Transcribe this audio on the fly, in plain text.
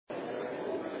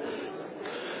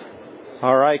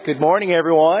All right. Good morning,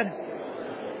 everyone.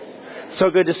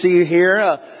 So good to see you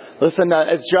here. Listen,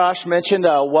 as Josh mentioned,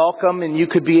 welcome. And you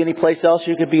could be any place else.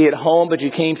 You could be at home, but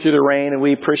you came through the rain, and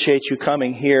we appreciate you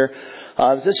coming here.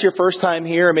 Is this your first time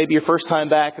here, or maybe your first time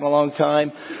back in a long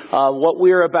time? What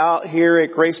we're about here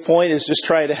at Grace Point is just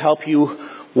trying to help you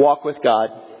walk with God.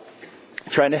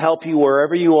 Trying to help you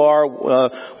wherever you are.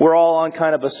 We're all on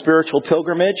kind of a spiritual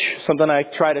pilgrimage. Something I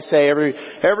try to say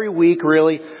every week,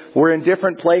 really. We're in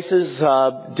different places,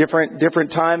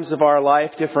 different times of our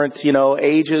life, different,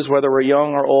 ages, whether we're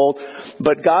young or old.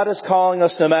 But God is calling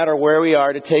us, no matter where we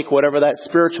are, to take whatever that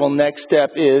spiritual next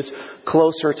step is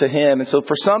closer to Him. And so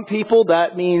for some people,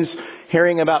 that means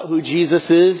hearing about who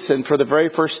Jesus is, and for the very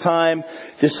first time,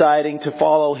 deciding to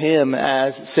follow Him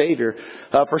as Savior.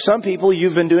 For some people,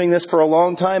 you've been doing this for a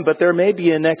long time, but there may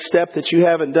be a next step that you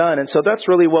haven't done. And so that's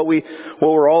really what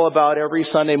we're all about every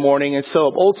Sunday morning. And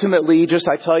so ultimately,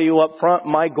 I tell you up front,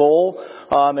 my goal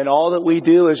and all that we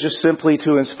do is just simply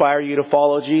to inspire you to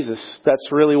follow Jesus.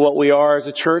 That's really what we are as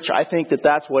a church. I think that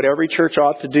that's what every church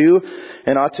ought to do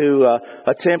and ought to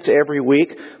attempt every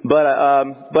week. But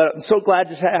I'm so glad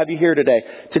to have you here today.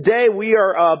 Today we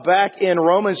are back in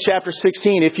Romans chapter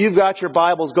 16. If you've got your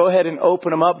Bibles, go ahead and open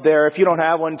them up there. If you don't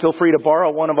have one, feel free to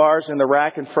borrow one of ours in the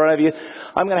rack in front of you.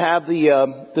 I'm going to have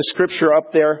the scripture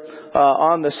up there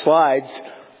on the slides.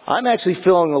 I'm actually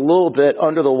feeling a little bit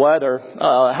under the weather.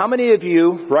 How many of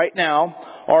you right now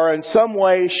are in some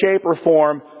way, shape, or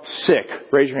form sick?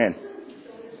 Raise your hand.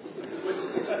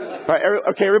 All right,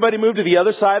 okay, everybody move to the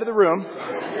other side of the room.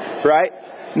 Right?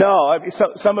 No,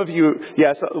 some of you,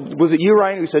 yes. Was it you,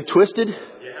 Ryan, who said twisted?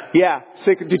 Yeah,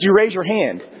 sick. Did you raise your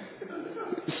hand?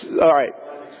 All right.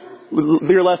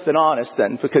 You're less than honest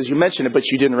then, because you mentioned it, but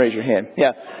you didn't raise your hand.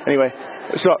 Yeah. Anyway,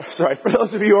 sorry. For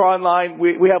those of you who are online,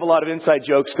 we have a lot of inside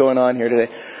jokes going on here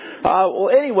today.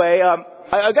 Anyway,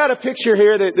 I got a picture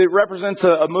here that represents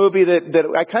a movie that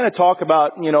I kind of talk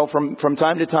about, from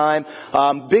time to time.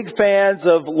 Big fans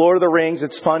of Lord of the Rings.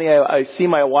 It's funny. I see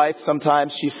my wife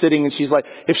sometimes. She's sitting and she's like,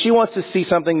 if she wants to see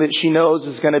something that she knows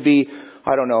is going to be,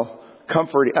 I don't know,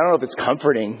 comforting. I don't know if it's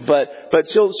comforting, but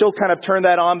she'll kind of turn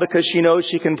that on because she knows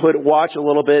she can watch a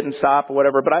little bit and stop or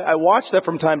whatever. But I watch that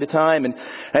from time to time, and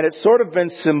it's sort of been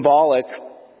symbolic,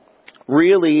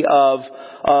 really, of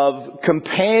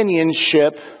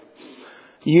companionship,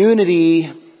 unity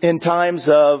in times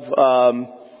of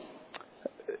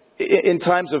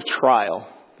trial.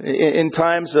 In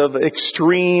times of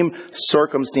extreme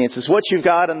circumstances. What you've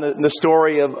got in the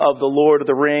story of the Lord of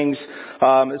the Rings,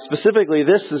 specifically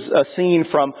this is a scene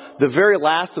from the very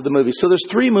last of the movie. So there's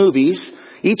 3 movies.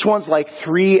 Each one's like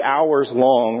 3 hours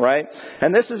long, right?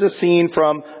 And this is a scene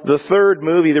from the 3rd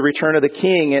movie, The Return of the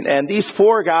King. And these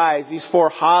 4 guys, these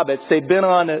 4 hobbits, they've been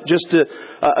on just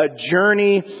a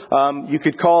journey. You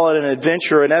could call it an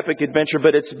adventure, an epic adventure,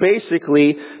 but it's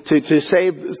basically to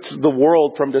save the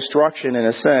world from destruction in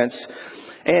a sense.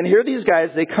 And here these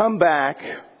guys, they come back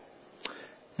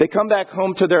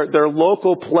home to their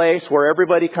local place where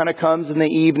everybody kind of comes in the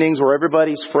evenings, where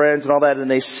everybody's friends and all that, and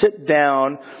they sit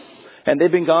down. And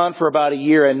they've been gone for about a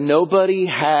year, and nobody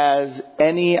has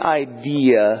any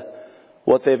idea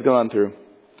what they've gone through.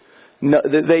 No,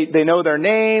 they know their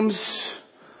names.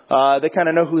 They kind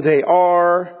of know who they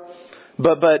are.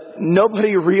 But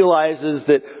nobody realizes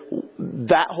that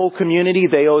whole community,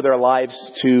 they owe their lives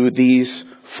to these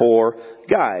 4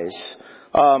 guys.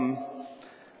 I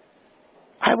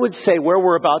would say where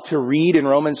we're about to read in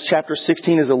Romans chapter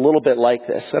 16 is a little bit like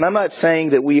this. And I'm not saying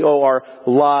that we owe our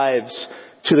lives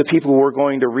to the people we're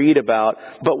going to read about,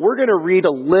 but we're going to read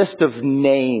a list of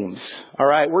names. All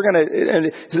right,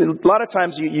 and a lot of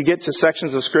times you get to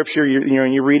sections of Scripture,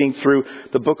 you're reading through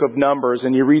the book of Numbers,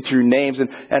 and you read through names, and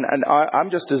I'm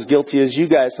just as guilty as you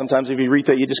guys. Sometimes if you read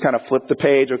that, you just kind of flip the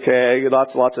page. Okay,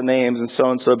 lots of names, and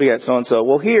so be at so and so.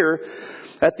 Well, here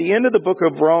at the end of the book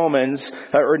of Romans,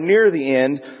 or near the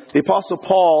end, the Apostle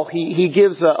Paul he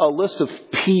gives a list of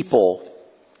people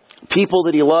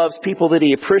that he loves, people that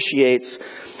he appreciates,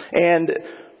 and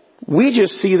we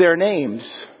just see their names.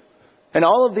 And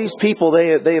all of these people,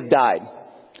 they have died.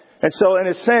 And so in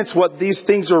a sense, what these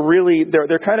things are really,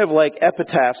 they're kind of like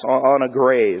epitaphs on a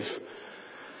grave.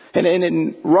 And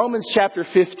in Romans chapter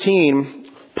 15,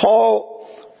 Paul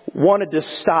wanted to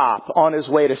stop on his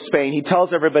way to Spain. He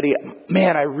tells everybody,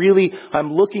 man,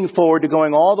 I'm looking forward to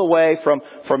going all the way from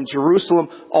Jerusalem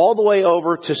all the way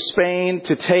over to Spain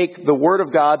to take the Word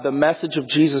of God, the message of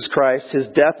Jesus Christ, His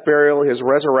death, burial, His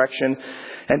resurrection,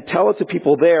 and tell it to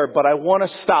people there. But I want to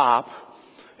stop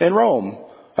in Rome.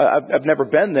 I've never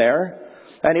been there.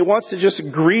 And he wants to just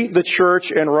greet the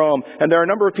church in Rome. And there are a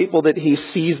number of people that he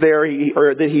sees there,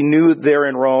 or that he knew there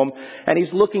in Rome. And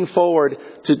he's looking forward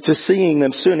to seeing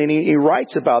them soon. And he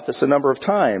writes about this a number of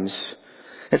times.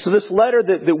 And so this letter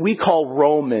that we call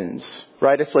Romans,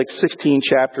 right? It's like 16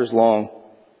 chapters long.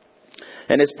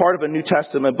 And it's part of a New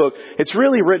Testament book. It's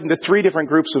really written to three different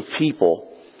groups of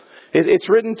people. It's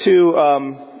written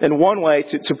to, in one way,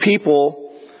 to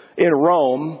people in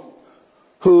Rome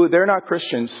who they're not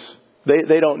Christians.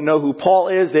 They don't know who Paul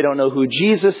is. They don't know who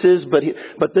Jesus is.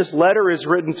 But this letter is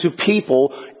written to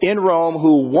people in Rome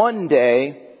who one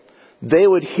day they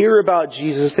would hear about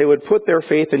Jesus. They would put their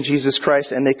faith in Jesus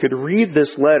Christ, and they could read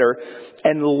this letter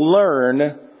and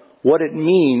learn what it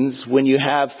means when you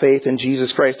have faith in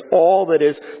Jesus Christ. All that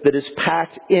is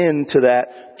packed into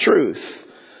that truth.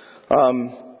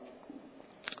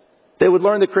 They would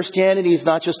learn that Christianity is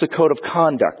not just a code of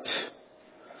conduct.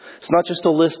 It's not just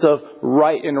a list of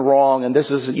right and wrong, and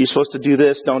you're supposed to do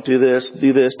this, don't do this,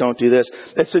 don't do this.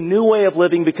 It's a new way of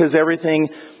living because everything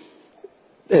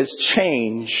has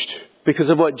changed because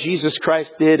of what Jesus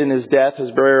Christ did in His death,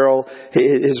 His burial,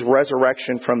 His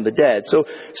resurrection from the dead. So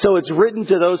it's written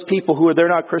to those people who they're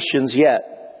not Christians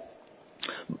yet.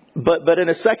 But in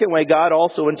a second way, God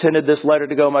also intended this letter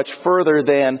to go much further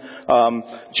than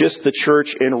just the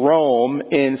church in Rome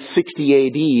in 60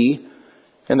 A.D.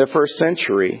 in the first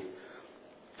century.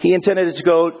 He intended it to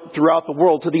go throughout the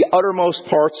world, to the uttermost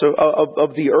parts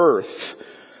of the earth,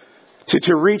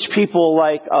 to reach people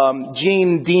like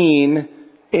Jean Dean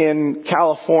in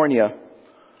California,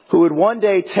 who would one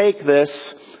day take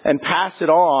this and pass it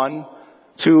on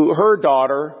to her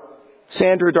daughter,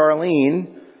 Sandra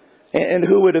Darlene, and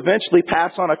who would eventually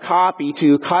pass on a copy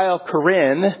to Kyle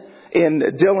Corinne in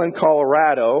Dillon,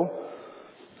 Colorado.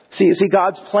 See,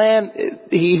 God's plan,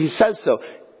 He says so.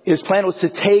 His plan was to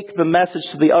take the message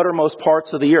to the uttermost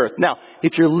parts of the earth. Now,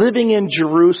 if you're living in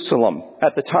Jerusalem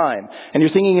at the time, and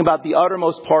you're thinking about the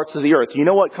uttermost parts of the earth, you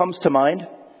know what comes to mind?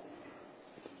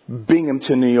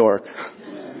 Binghamton, New York.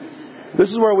 This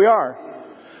is where we are.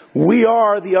 We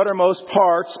are the uttermost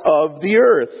parts of the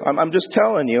earth. I'm just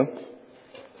telling you.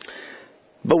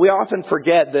 But we often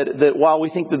forget that while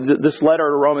we think that this letter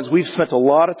to Romans, we've spent a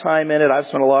lot of time in it. I've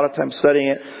spent a lot of time studying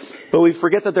it. But we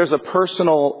forget that there's a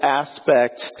personal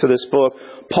aspect to this book.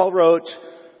 Paul wrote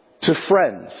to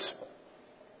friends.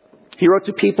 He wrote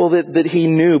to people that he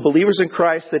knew, believers in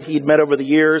Christ that he'd met over the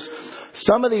years.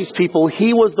 Some of these people,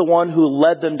 he was the one who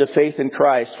led them to faith in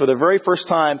Christ. For the very first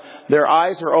time, their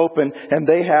eyes are open and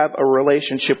they have a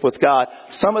relationship with God.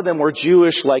 Some of them were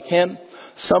Jewish like him.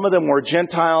 Some of them were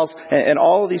Gentiles, and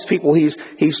all of these people, he's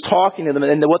talking to them,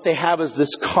 and what they have is this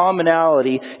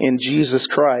commonality in Jesus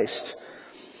Christ.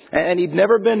 And he'd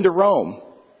never been to Rome,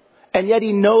 and yet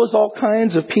he knows all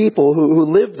kinds of people who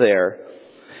live there.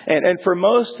 And for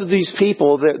most of these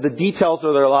people, the details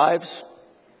of their lives,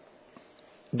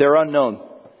 they're unknown.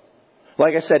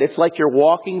 Like I said, it's like you're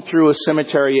walking through a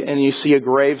cemetery and you see a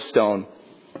gravestone,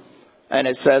 and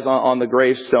it says on the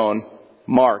gravestone,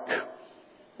 Mark.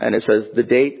 And it says the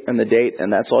date,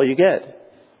 and that's all you get.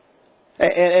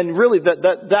 And really,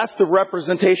 that's the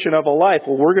representation of a life.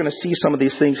 Well, we're going to see some of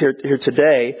these things here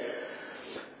today.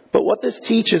 But what this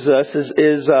teaches us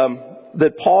is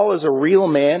that Paul is a real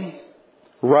man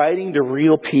writing to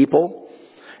real people.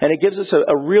 And it gives us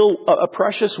a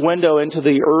precious window into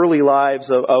the early lives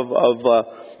the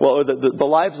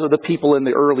lives of the people in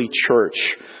the early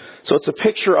church. So it's a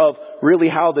picture of really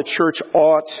how the church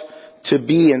ought to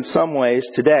be in some ways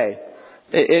today.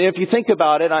 And if you think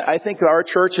about it, I think our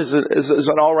church is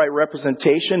an all right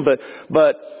representation,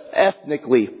 but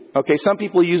ethnically. Okay, some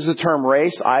people use the term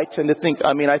race. I think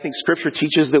Scripture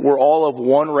teaches that we're all of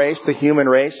one race, the human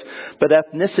race. But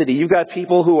ethnicity, you've got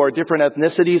people who are different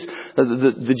ethnicities,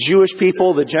 the Jewish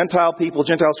people, the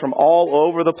Gentiles from all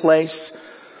over the place.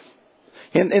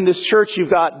 In this church,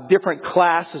 you've got different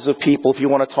classes of people, if you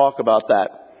want to talk about that.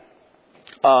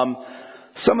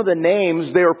 Some of the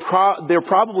names, they're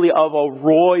probably of a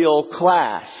royal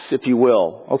class, if you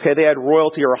will. Okay, they had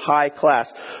royalty or high class.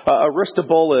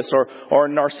 Aristobulus or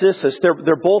Narcissus,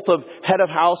 they're both of head of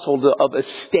household of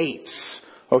estates.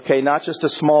 Okay, not just a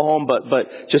small home,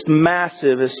 but just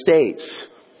massive estates.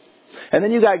 And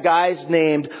then you got guys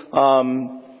named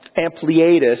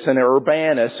Ampliatus and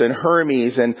Urbanus and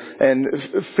Hermes and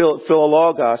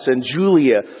Philologus and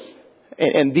Julia.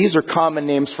 And these are common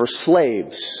names for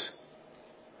slaves.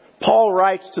 Paul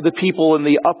writes to the people in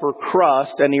the upper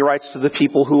crust, and he writes to the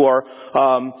people who are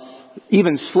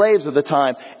even slaves at the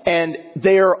time, and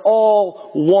they are all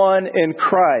one in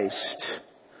Christ.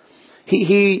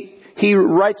 He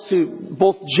writes to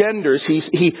both genders.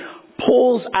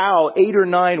 pulls out 8 or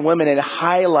 9 women and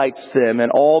highlights them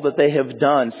and all that they have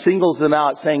done, singles them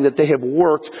out, saying that they have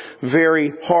worked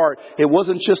very hard. It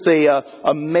wasn't just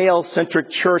a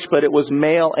male-centric church, but it was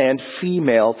male and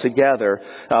female together,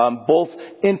 both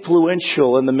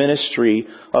influential in the ministry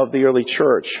of the early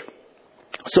church.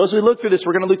 So as we look through this,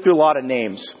 we're going to look through a lot of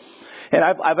names. And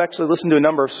I've actually listened to a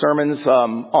number of sermons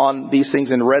on these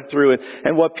things and read through it.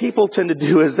 And what people tend to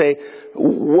do is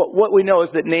what we know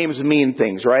is that names mean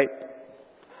things, right?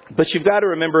 But you've got to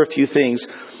remember a few things.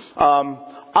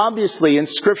 Obviously, in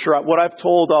Scripture, what I've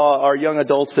told our young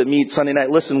adults that meet Sunday night,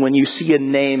 listen, when you see a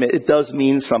name, it does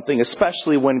mean something,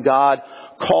 especially when God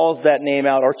calls that name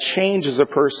out or changes a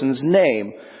person's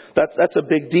name. That's a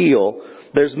big deal.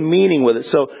 There's meaning with it.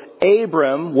 So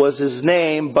Abram was his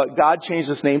name, but God changed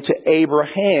his name to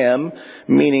Abraham,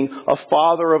 meaning a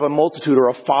father of a multitude or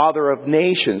a father of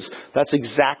nations. That's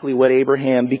exactly what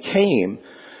Abraham became.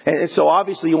 And so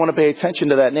obviously you want to pay attention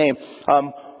to that name.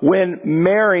 When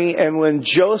Mary and when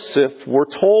Joseph were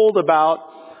told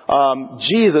about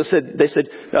Jesus,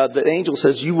 the angel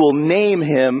says, you will name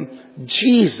him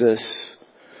Jesus,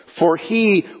 for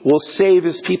he will save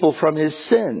his people from his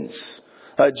sins.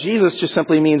 Jesus just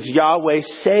simply means Yahweh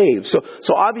saves.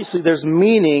 So obviously there's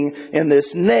meaning in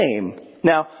this name.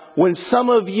 Now, when some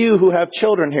of you who have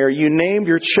children here, you named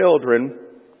your children,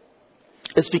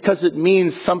 it's because it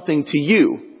means something to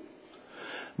you.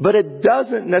 But it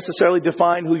doesn't necessarily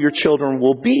define who your children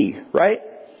will be, right?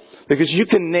 Because you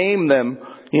can name them,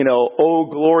 oh,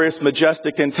 glorious,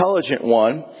 majestic, intelligent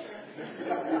one.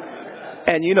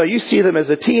 And, you see them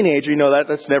as a teenager,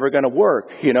 that's never going to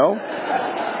work,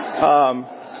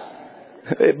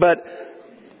 But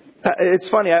it's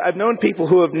funny. I've known people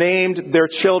who have named their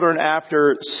children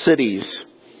after cities.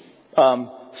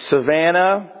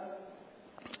 Savannah,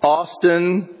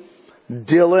 Austin,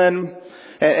 Dillon,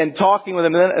 and talking with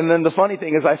them. And then the funny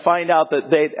thing is I find out that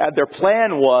their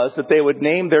plan was that they would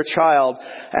name their child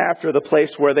after the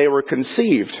place where they were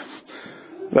conceived.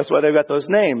 That's why they've got those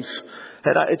names.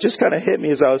 And it just kind of hit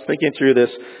me as I was thinking through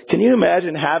this. Can you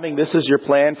imagine having this as your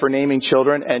plan for naming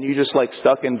children and you just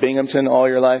stuck in Binghamton all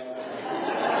your life?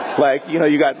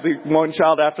 You got the one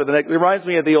child after the next. It reminds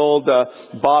me of the old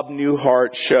Bob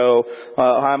Newhart show.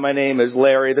 Hi, my name is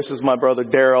Larry. This is my brother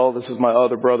Daryl. This is my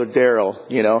other brother Daryl.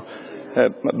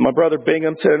 My brother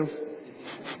Binghamton.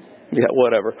 Yeah,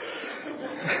 whatever.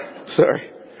 Sorry.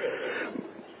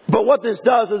 But what this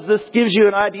does is this gives you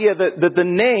an idea that the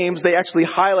names, they actually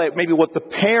highlight maybe what the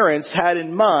parents had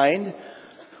in mind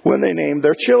when they named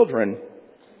their children.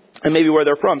 And maybe where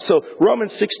they're from. So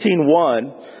Romans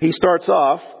 16:1, he starts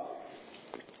off,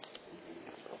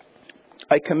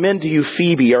 I commend to you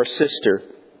Phoebe, our sister,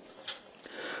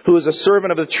 who is a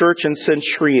servant of the church in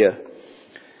Cenchrea,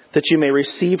 that you may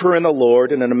receive her in the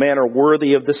Lord and in a manner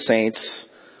worthy of the saints,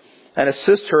 and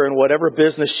assist her in whatever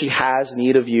business she has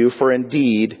need of you, for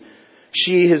indeed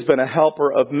she has been a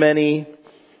helper of many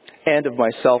and of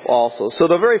myself also. So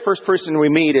the very first person we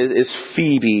meet is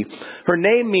Phoebe. Her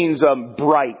name means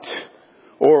bright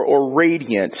or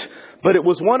radiant, but it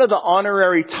was one of the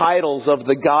honorary titles of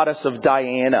the goddess of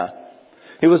Diana.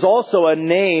 It was also a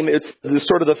name, it's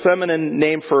sort of the feminine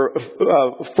name for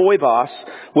Phoebos,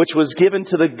 which was given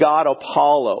to the god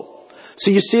Apollo. So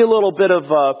you see a little bit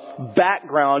of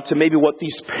background to maybe what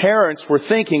these parents were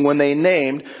thinking when they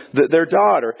named their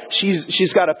daughter.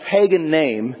 She's got a pagan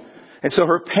name, and so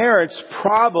her parents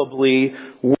probably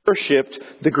worshipped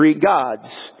the Greek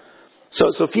gods.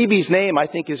 So Phoebe's name, I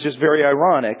think, is just very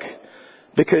ironic,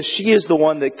 because she is the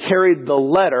one that carried the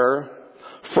letter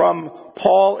from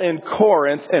Paul in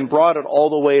Corinth and brought it all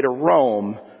the way to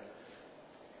Rome.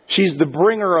 She's the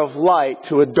bringer of light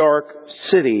to a dark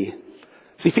city.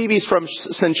 See, Phoebe's from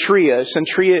Cenchrea.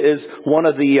 Cenchrea is one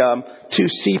of the 2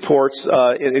 seaports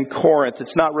in Corinth.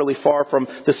 It's not really far from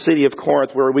the city of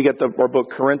Corinth where we get our book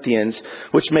Corinthians,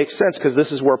 which makes sense because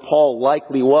this is where Paul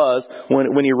likely was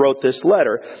when he wrote this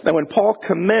letter. And when Paul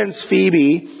commends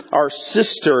Phoebe, our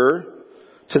sister,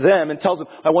 to them and tells them,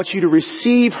 I want you to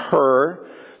receive her,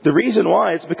 the reason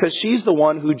why is because she's the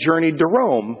one who journeyed to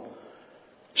Rome.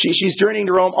 She's journeying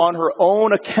to Rome on her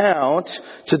own account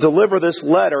to deliver this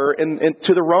letter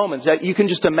to the Romans. You can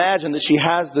just imagine that she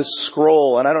has this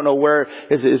scroll, and I don't know where,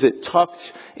 is it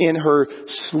tucked in her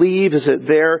sleeve? Is it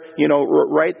there,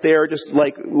 right there, just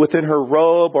like within her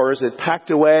robe, or is it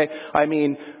packed away? I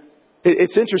mean,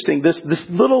 it's interesting. This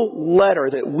little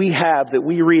letter that we have, that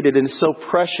we read it, and is so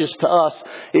precious to us,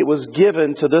 it was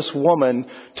given to this woman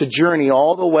to journey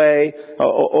all the way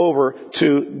over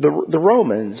to the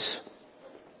Romans.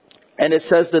 And it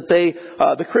says that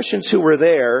the Christians who were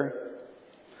there,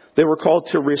 they were called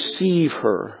to receive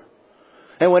her.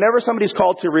 And whenever somebody's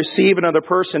called to receive another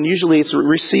person, usually it's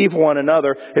receive one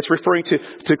another. It's referring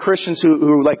to Christians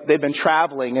who like they've been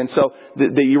traveling. And so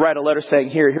you write a letter saying,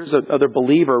 here's another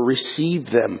believer, receive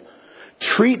them.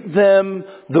 Treat them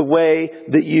the way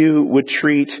that you would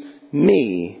treat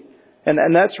me.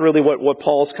 And that's really what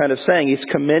Paul's kind of saying. He's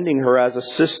commending her as a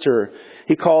sister.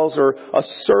 He calls her a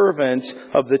servant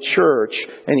of the church.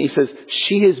 And he says,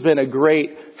 she has been a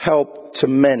great help to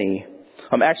many.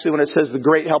 Actually, when it says the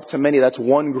great help to many, that's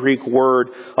one Greek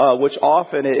word, which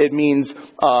often it means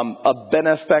a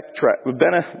benefactress.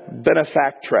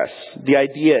 The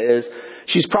idea is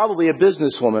she's probably a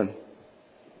businesswoman.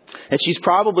 And she's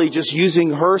probably just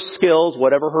using her skills,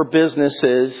 whatever her business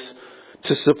is,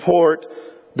 to support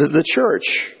the church.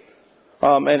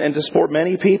 And to support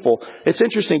many people. It's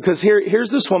interesting because here's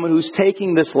this woman who's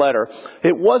taking this letter.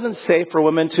 It wasn't safe for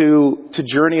women to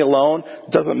journey alone.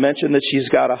 It doesn't mention that she's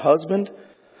got a husband.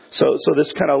 So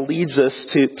this kind of leads us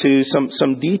to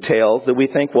some details that we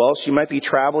think, well, she might be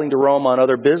traveling to Rome on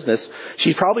other business.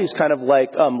 She probably is kind of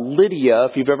like Lydia,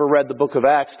 if you've ever read the book of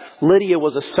Acts. Lydia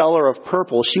was a seller of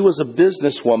purple. She was a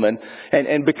businesswoman.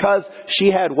 And because she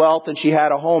had wealth and she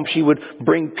had a home, she would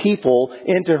bring people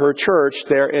into her church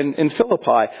there in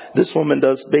Philippi. This woman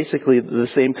does basically the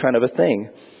same kind of a thing.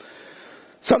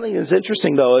 Something that's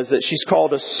interesting, though, is that she's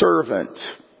called a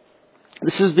servant.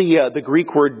 This is the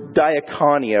Greek word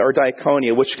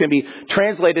diakonia, which can be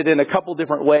translated in a couple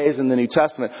different ways in the New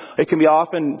Testament. It can be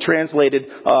often translated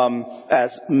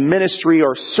as ministry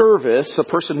or service, a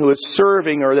person who is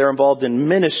serving or they're involved in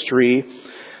ministry.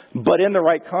 But in the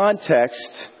right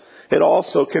context, it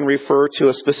also can refer to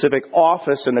a specific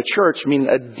office in a church, meaning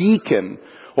a deacon.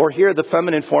 Or here the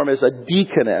feminine form is a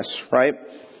deaconess, right?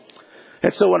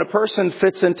 And so when a person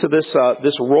fits into this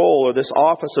role or this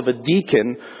office of a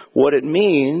deacon, what it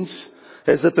means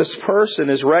is that this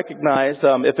person is recognized,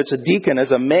 if it's a deacon,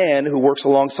 as a man who works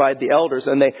alongside the elders,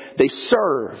 and they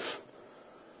serve.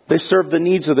 They serve the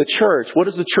needs of the church. What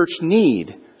does the church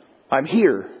need? I'm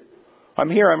here.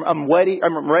 I'm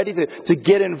ready to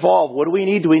get involved. What do we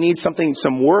need? Do we need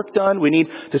some work done?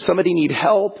 Does somebody need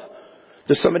help?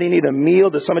 Does somebody need a meal?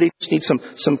 Does somebody just need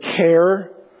some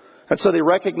care? And so they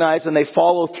recognize and they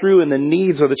follow through in the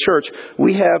needs of the church.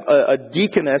 We have a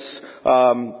deaconess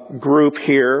group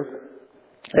here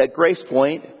at Grace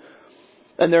Point,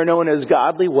 and they're known as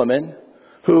godly women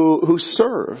who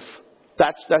serve.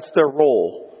 That's their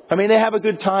role. I mean, they have a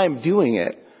good time doing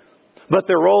it. But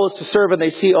their role is to serve, and they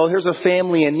see, oh, here's a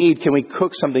family in need. Can we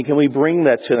cook something? Can we bring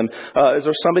that to them? Is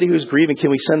there somebody who's grieving? Can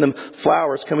we send them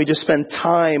flowers? Can we just spend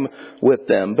time with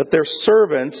them? But they're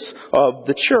servants of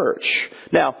the church.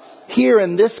 Now, here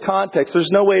in this context,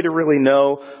 there's no way to really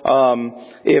know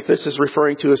if this is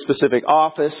referring to a specific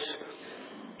office,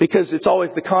 because it's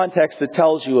always the context that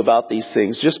tells you about these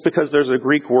things. Just because there's a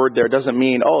Greek word there doesn't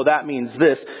mean, oh, that means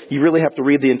this. You really have to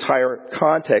read the entire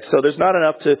context. So there's not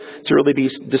enough to really be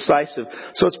decisive.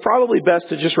 So it's probably best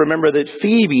to just remember that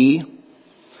Phoebe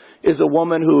is a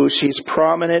woman who she's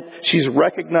prominent. She's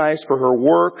recognized for her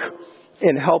work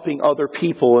in helping other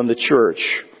people in the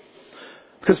church.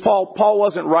 Because Paul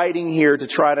wasn't writing here to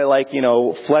try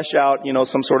to flesh out,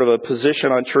 some sort of a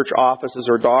position on church offices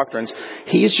or doctrines.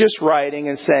 He's just writing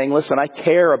and saying, listen, I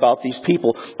care about these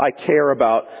people. I care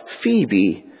about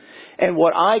Phoebe. And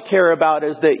what I care about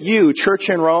is that you, church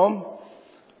in Rome,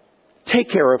 take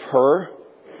care of her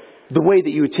the way that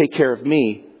you would take care of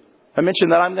me. I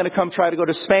mentioned that I'm going to try to go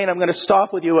to Spain. I'm going to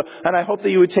stop with you, and I hope that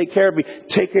you would take care of me.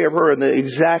 Take care of her in the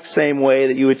exact same way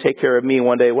that you would take care of me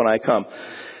one day when I come.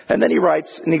 And then he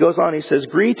writes, and he goes on, he says,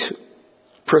 greet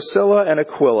Priscilla and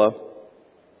Aquila,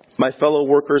 my fellow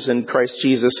workers in Christ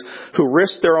Jesus, who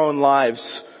risked their own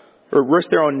lives, or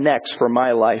risked their own necks for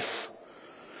my life,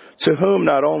 to whom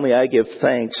not only I give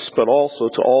thanks, but also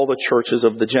to all the churches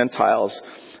of the Gentiles.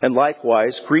 And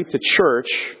likewise, greet the church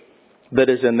that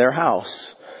is in their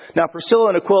house. Now, Priscilla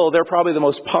and Aquila, they're probably the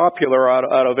most popular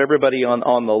out of everybody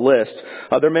on the list.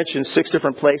 They're mentioned 6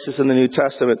 different places in the New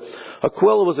Testament.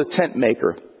 Aquila was a tent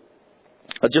maker,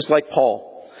 just like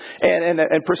Paul.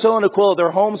 And Priscilla and Aquila,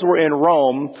 their homes were in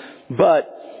Rome, but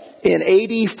in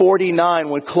AD 49,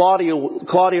 when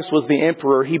Claudius was the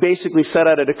emperor, he basically set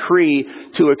out a decree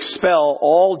to expel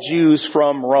all Jews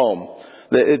from Rome.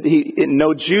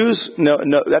 No Jews,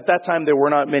 at that time there were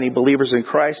not many believers in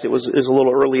Christ. It was a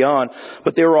little early on.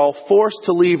 But they were all forced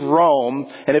to leave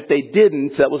Rome, and if they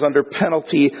didn't, that was under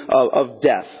penalty of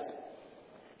death.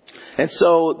 And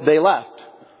so they left.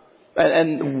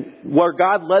 And where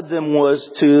God led them was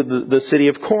to the city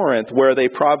of Corinth, where they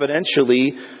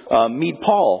providentially meet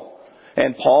Paul.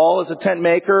 And Paul is a tent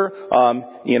maker.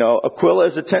 Aquila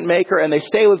is a tent maker. And they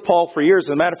stay with Paul for years. As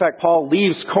a matter of fact, Paul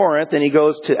leaves Corinth and he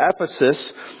goes to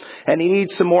Ephesus. And he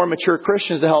needs some more mature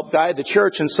Christians to help guide the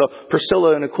church. And so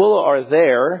Priscilla and Aquila are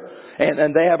there.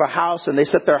 And they have a house. And they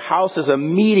set their house as a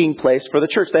meeting place for the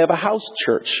church. They have a house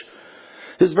church.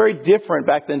 This is very different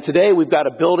back then. Today we've got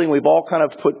a building. We've all kind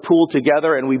of pooled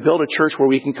together. And we build a church where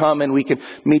we can come and we can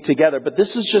meet together. But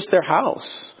this is just their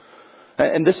house.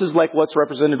 And this is like what's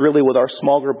represented really with our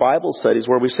small group Bible studies,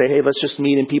 where we say, hey, let's just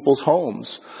meet in people's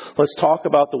homes. Let's talk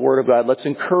about the Word of God. Let's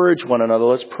encourage one another.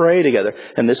 Let's pray together.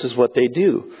 And this is what they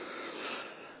do.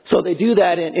 So they do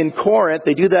that in Corinth.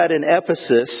 They do that in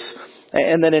Ephesus.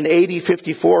 And then in AD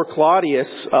 54,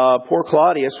 poor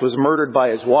Claudius was murdered by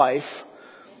his wife.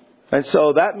 And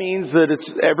so that means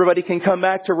that everybody can come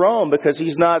back to Rome, because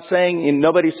he's not saying, and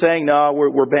nobody's saying, no,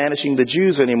 we're banishing the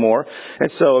Jews anymore. And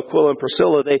so Aquila and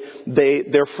Priscilla,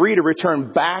 they're free to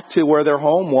return back to where their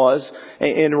home was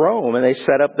in Rome, and they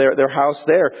set up their house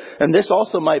there. And this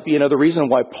also might be another reason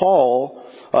why Paul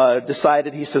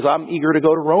decided, he says, I'm eager to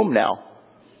go to Rome now.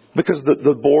 Because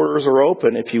the borders are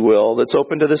open, if you will. It's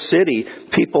open to the city.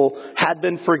 People had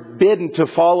been forbidden to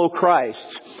follow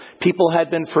Christ. People had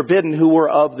been forbidden who were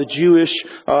of the Jewish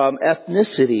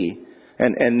ethnicity.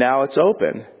 And now it's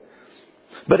open.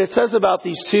 But it says about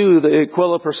these two, the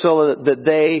Aquila and Priscilla, that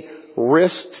they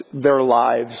risked their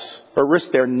lives, or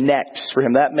risked their necks for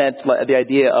him. That meant the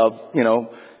idea of,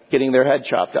 getting their head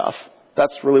chopped off.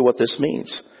 That's really what this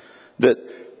means. That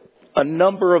a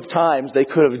number of times they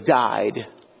could have died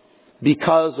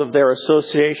because of their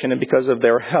association and because of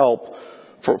their help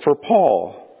for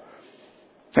Paul.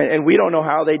 And we don't know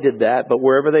how they did that, but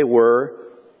wherever they were,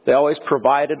 they always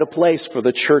provided a place for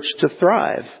the church to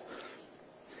thrive.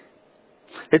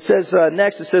 It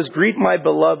says, greet my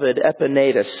beloved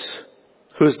Epaenetus,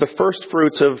 who is the first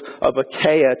fruits of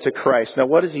Achaia to Christ. Now,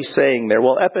 what is he saying there?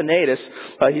 Well, Epaenetus,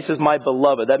 he says, my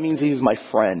beloved. That means he's my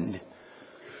friend.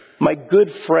 My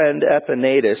good friend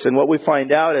Epaenetus. And what we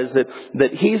find out is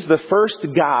that he's the first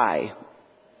guy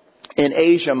in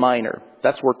Asia Minor.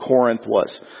 That's where Corinth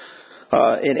was.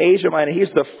 In Asia Minor,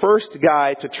 he's the first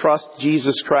guy to trust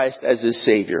Jesus Christ as his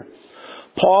Savior.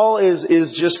 Paul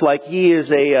is just like, he is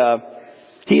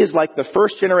like the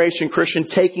first generation Christian,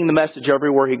 taking the message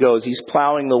everywhere he goes. He's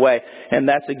plowing the way. And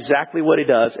that's exactly what he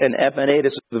does. And Epaenetus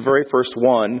is the very first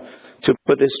one to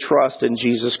put his trust in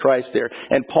Jesus Christ there.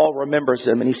 And Paul remembers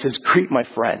him and he says, greet my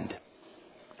friend,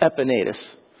 Epaenetus.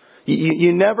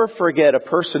 You never forget a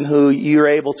person who you're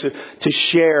able to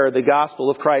share the gospel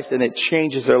of Christ, and it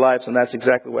changes their lives. And that's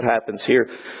exactly what happens here.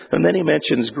 And then he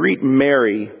mentions, greet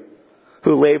Mary,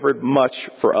 who labored much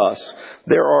for us.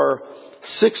 There are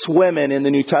 6 women in the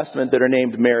New Testament that are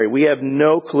named Mary. We have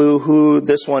no clue who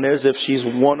this one is, if she's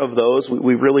one of those.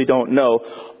 We really don't know.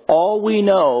 All we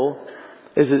know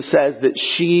is it says that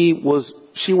she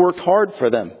worked hard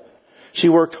for them. She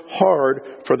worked hard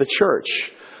for the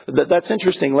church. That's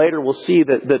interesting. Later we'll see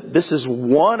that this is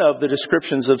one of the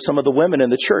descriptions of some of the women in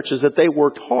the church, is that they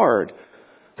worked hard.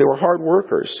 They were hard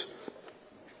workers.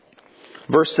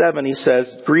 Verse 7, he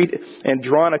says, greet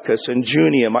Andronicus and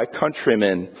Junia, my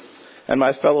countrymen, and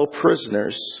my fellow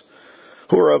prisoners,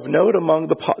 who are of note among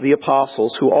the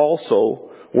apostles, who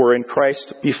also were in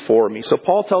Christ before me. So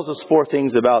Paul tells us 4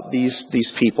 things about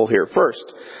these people here.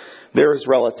 First, they're his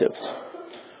relatives.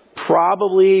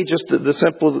 Probably just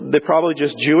they're probably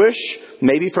just Jewish,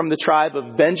 maybe from the tribe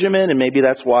of Benjamin, and maybe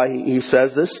that's why he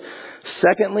says this.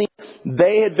 Secondly,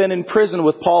 they had been in prison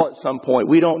with Paul at some point.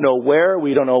 We don't know where,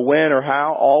 we don't know when or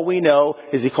how. All we know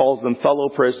is he calls them fellow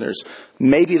prisoners.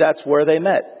 Maybe that's where they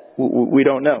met. We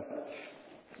don't know.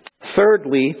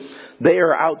 Thirdly, they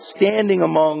are outstanding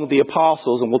among the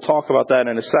apostles, and we'll talk about that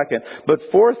in a second. But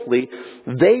fourthly,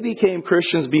 they became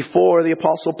Christians before the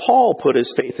apostle Paul put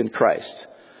his faith in Christ.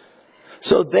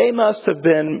 So they must have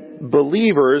been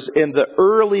believers in the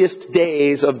earliest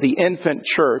days of the infant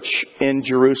church in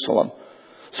Jerusalem.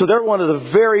 So they're one of the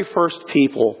very first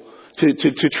people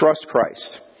to trust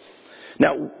Christ.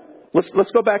 Now,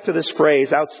 let's go back to this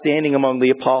phrase, outstanding among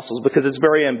the apostles, because it's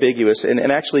very ambiguous. And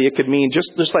actually it could mean,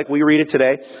 just like we read it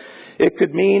today, it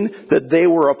could mean that they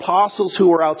were apostles who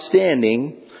were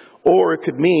outstanding, or it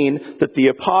could mean that the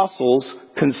apostles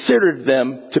considered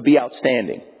them to be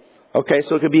outstanding. Okay,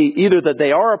 so it could be either that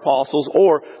they are apostles,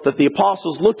 or that the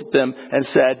apostles looked at them and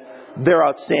said, they're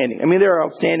outstanding. I mean, they're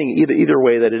outstanding either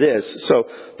way that it is. So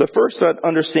the first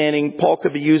understanding, Paul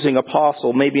could be using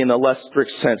apostle maybe in a less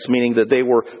strict sense, meaning that they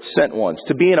were sent ones.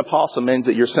 To be an apostle means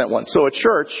that you're sent one. So a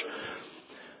church,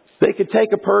 They could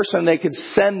take a person, they could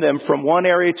send them from one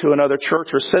area to another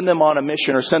church or send them on a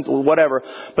mission or send whatever.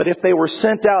 But if they were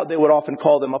sent out, they would often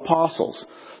call them apostles.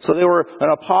 So they were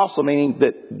an apostle, meaning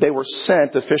that they were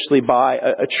sent officially by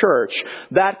a church.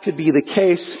 That could be the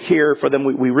case here for them.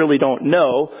 We really don't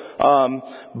know.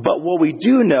 But what we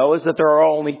do know is that there are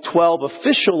only 12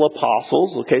 official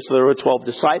apostles. Okay, so there were 12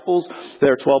 disciples.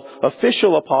 There are 12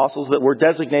 official apostles that were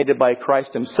designated by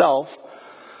Christ himself.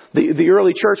 The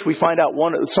early church, we find out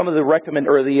some of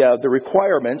the the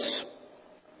requirements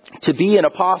to be an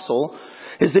apostle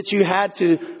is that you had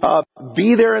to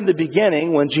be there in the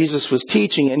beginning when Jesus was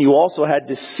teaching, and you also had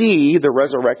to see the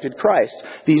resurrected Christ.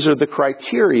 These are the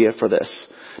criteria for this.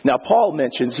 Now, Paul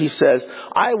mentions, he says,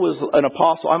 I'm an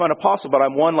apostle, but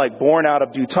I'm one like born out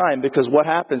of due time, because what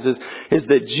happens is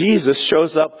that Jesus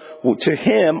shows up to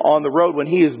him on the road when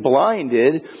he is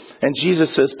blinded, and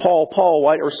Jesus says, Saul,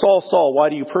 Saul, why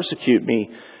do you persecute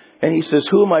me? And he says,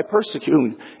 who am I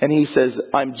persecuting? And he says,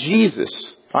 I'm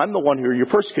Jesus. I'm the one who you're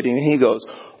persecuting. And he goes,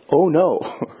 oh no,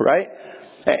 right?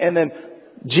 And then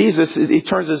Jesus, he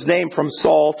turns his name from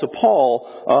Saul to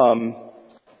Paul.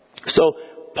 So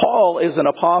Paul is an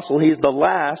apostle. He's the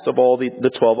last of all the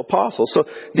 12 apostles. So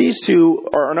these two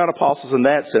are not apostles in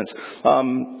that sense.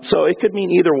 So it could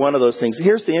mean either one of those things.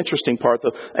 Here's the interesting part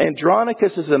though.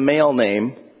 Andronicus is a male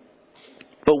name,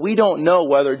 but we don't know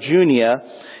whether Junia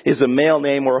is a male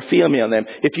name or a female name.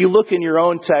 If you look in your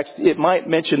own text, it might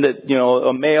mention that,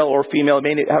 a male or female. It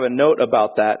may have a note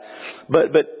about that.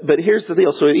 But here's the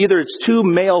deal. So either it's two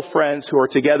male friends who are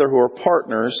together, who are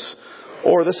partners,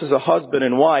 or this is a husband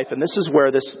and wife, and this is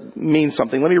where this means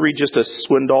something. Let me read just a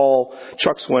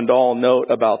Chuck Swindoll note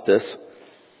about this.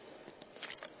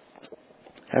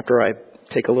 After I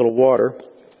take a little water.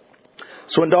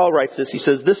 Swindoll writes this. He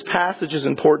says, this passage is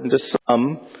important to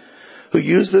some who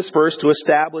use this verse to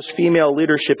establish female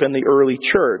leadership in the early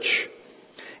church.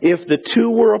 If the two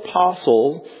were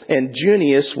apostle and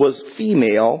Junius was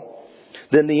female,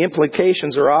 then the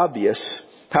implications are obvious.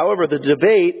 However, the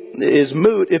debate is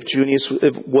moot if Junius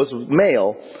was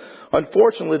male.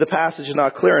 Unfortunately, the passage is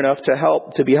not clear enough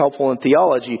to be helpful in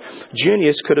theology.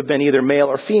 Junius could have been either male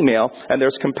or female, and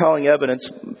there's compelling evidence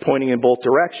pointing in both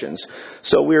directions.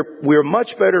 So we're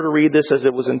much better to read this as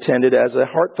it was intended, as a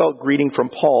heartfelt greeting from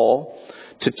Paul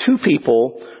to two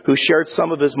people who shared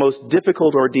some of his most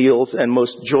difficult ordeals and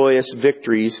most joyous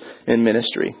victories in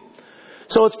ministry.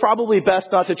 So it's probably best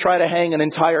not to try to hang an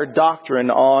entire doctrine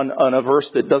on a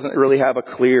verse that doesn't really have a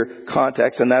clear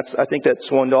context. And I think that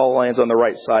Swindoll lands on the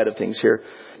right side of things here.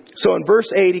 So in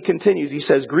verse 8, he continues. He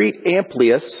says, greet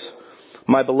Amplias,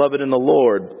 my beloved in the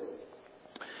Lord.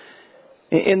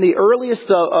 In the earliest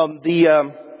of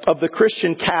the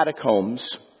Christian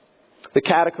catacombs, the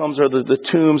catacombs are the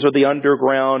tombs or the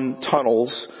underground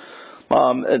tunnels.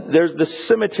 There's the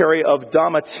cemetery of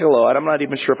Domitilla, and I'm not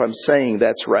even sure if I'm saying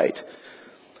that's right.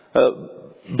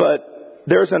 But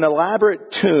there's an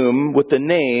elaborate tomb with the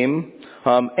name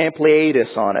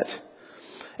Ampliatus on it.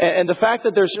 And the fact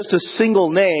that there's just a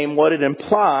single name, what it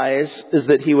implies is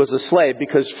that he was a slave,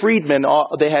 because freedmen,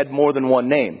 they had more than one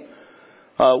name.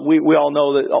 We all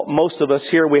know that most of us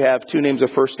here, we have two names, a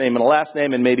first name and a last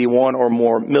name, and maybe one or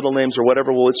more middle names or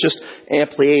whatever. Well, it's just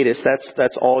Ampliatus.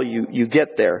 That's all you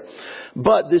get there.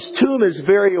 But this tomb is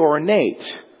very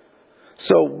ornate.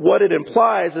 So what it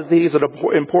implies is that he's an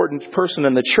important person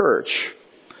in the church.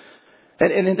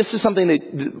 And this is something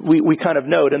that we kind of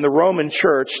note. In the Roman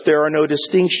church, there are no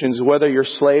distinctions, whether you're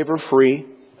slave or free,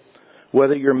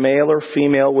 whether you're male or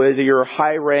female, whether you're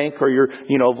high rank or you're,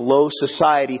 of low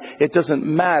society. It doesn't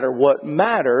matter. What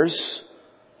matters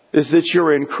is that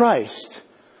you're in Christ.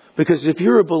 Because if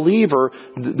you're a believer,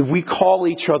 we call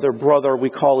each other brother,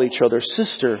 we call each other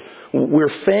sister. We're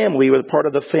family, we're part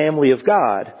of the family of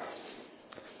God.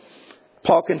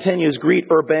 Paul continues, greet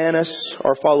Urbanus,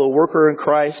 our fellow worker in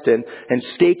Christ, and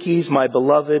Stachys, my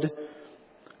beloved.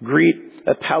 Greet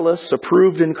Apelles,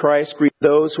 approved in Christ. Greet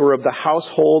those who are of the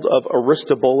household of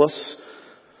Aristobulus.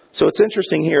 So it's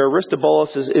interesting here,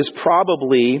 Aristobulus is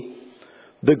probably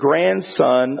the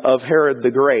grandson of Herod the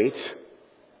Great,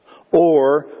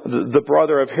 or the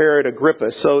brother of Herod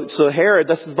Agrippa. So Herod,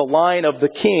 this is the line of the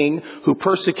king who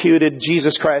persecuted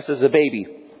Jesus Christ as a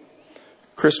baby.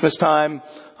 Christmas time,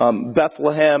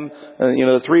 Bethlehem,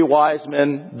 the three wise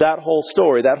men, that whole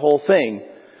story, that whole thing.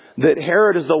 That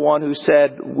Herod is the one who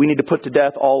said we need to put to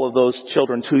death all of those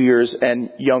children 2 years and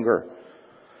younger.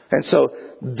 And so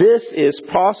this is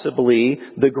possibly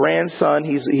the grandson.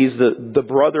 He's the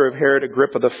brother of Herod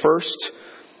Agrippa the first.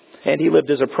 And he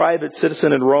lived as a private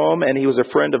citizen in Rome, and he was a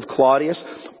friend of Claudius.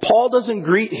 Paul doesn't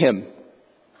greet him.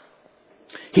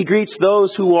 He greets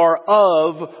those who are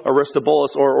of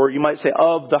Aristobulus, or you might say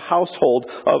of the household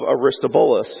of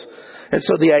Aristobulus. And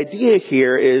so the idea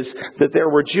here is that there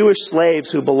were Jewish slaves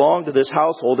who belonged to this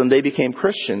household and they became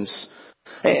Christians.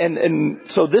 And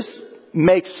so this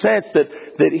makes sense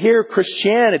that here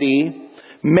Christianity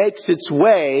makes its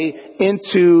way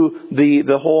into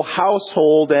the whole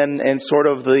household and sort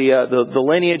of the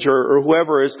lineage or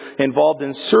whoever is involved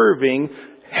in serving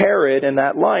Herod in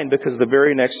that line, because the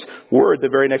very next word, the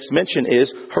very next mention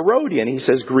is Herodian. He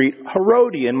says, "Greet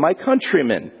Herodian, my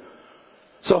countrymen."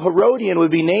 So Herodian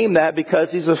would be named that because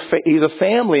he's a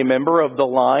family member of the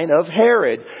line of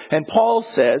Herod. And Paul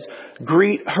says,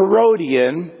 "Greet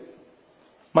Herodian,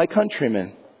 my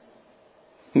countrymen."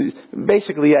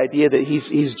 Basically the idea that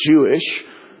he's Jewish,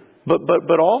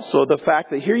 but also the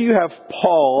fact that here you have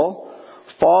Paul,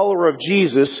 follower of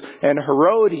Jesus, and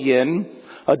Herodian,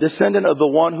 a descendant of the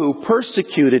one who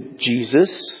persecuted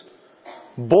Jesus,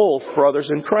 both brothers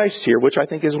in Christ here, which I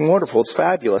think is wonderful. It's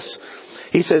fabulous.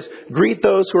 He says, "Greet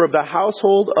those who are of the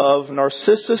household of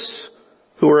Narcissus,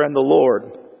 who are in the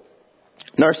Lord."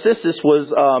 Narcissus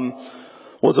was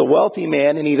a wealthy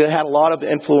man, and he had a lot of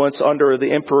influence under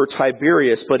the Emperor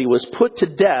Tiberius, but he was put to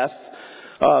death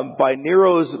by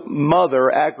Nero's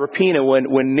mother, Agrippina,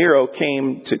 when Nero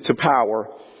came to power.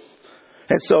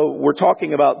 And so we're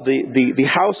talking about the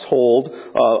household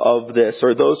of this,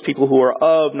 or those people who are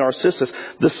of Narcissus.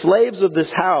 The slaves of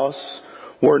this house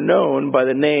were known by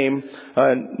the name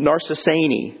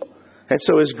Narcissani. And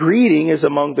so his greeting is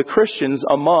among the Christians,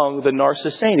 among the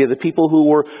Narcissani, the people who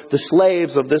were the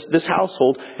slaves of this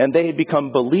household, and they had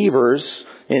become believers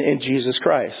in Jesus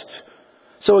Christ.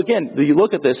 So again, you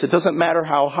look at this, it doesn't matter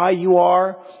how high you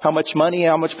are, how much money,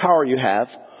 how much power you have,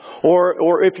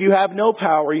 or if you have no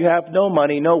power, you have no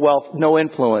money, no wealth, no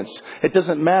influence. It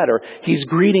doesn't matter. He's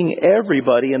greeting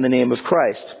everybody in the name of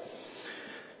Christ.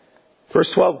 Verse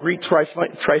 12, "Greet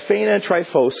Tryphena and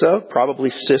Tryphosa," probably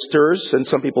sisters, and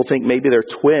some people think maybe they're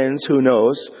twins, who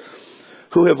knows,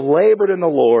 "who have labored in the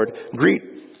Lord. Greet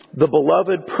the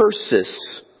beloved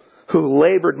Persis, who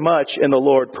labored much in the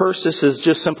Lord." Persis is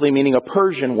just simply meaning a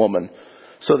Persian woman.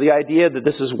 So the idea that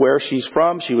this is where she's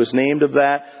from, she was named of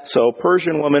that, so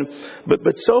Persian woman.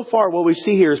 But so far what we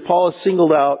see here is Paul has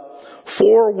singled out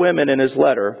 4 women in his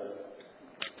letter,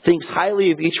 thinks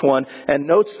highly of each one, and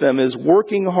notes them as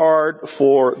working hard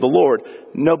for the Lord.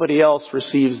 Nobody else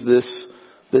receives this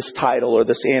title or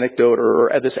this anecdote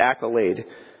or this accolade.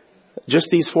 Just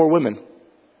these 4 women.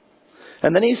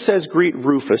 And then he says, "Greet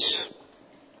Rufus,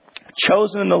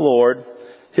 chosen in the Lord,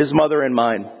 his mother and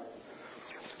mine."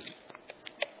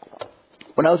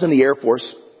 When I was in the Air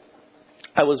Force,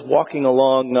 I was walking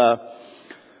along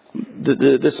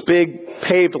this big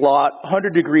paved lot,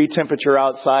 100-degree temperature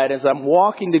outside. As I'm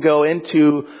walking to go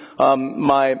into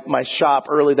my shop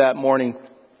early that morning,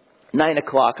 9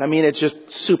 o'clock. I mean, it's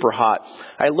just super hot.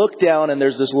 I look down and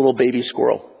there's this little baby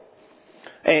squirrel.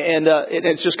 And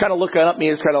it's just kind of looking up at me.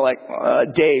 It's kind of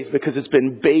like dazed because it's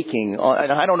been baking.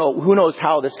 And I don't know, who knows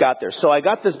how this got there. So I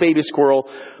got this baby squirrel,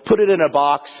 put it in a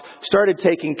box, started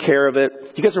taking care of it.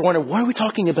 You guys are wondering, why are we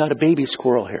talking about a baby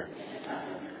squirrel here?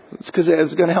 It's because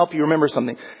it's going to help you remember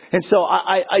something. And so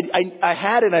I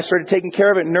had it, and I started taking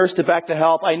care of it and nursed it back to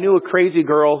health. I knew a crazy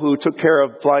girl who took care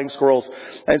of flying squirrels.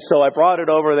 And so I brought it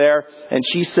over there, and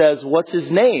she says, "What's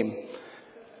his name?"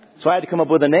 So I had to come up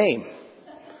with a name.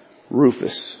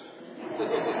 Rufus.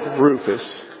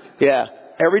 Rufus. Yeah.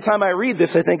 Every time I read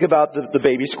this, I think about the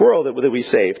baby squirrel that we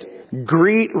saved.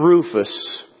 "Greet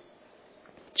Rufus,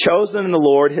 chosen in the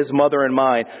Lord, his mother and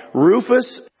mine."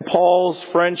 Rufus and Paul's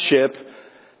friendship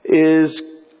is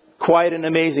quite an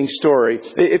amazing story.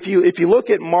 If you look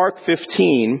at Mark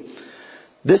 15,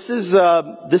 this is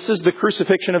the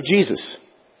crucifixion of Jesus.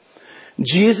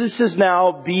 Jesus is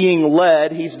now being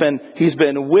led. He's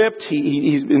been whipped.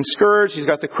 He's been scourged. He's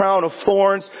got the crown of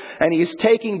thorns, and he's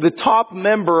taking the top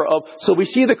member of. So we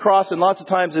see the cross, and lots of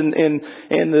times in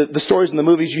the stories in the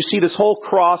movies, you see this whole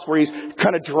cross where he's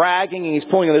kind of dragging and he's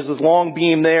pulling. And there's this long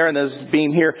beam there, and there's this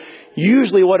beam here.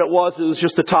 Usually, what it was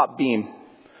just the top beam,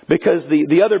 because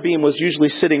the other beam was usually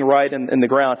sitting right in the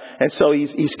ground, and so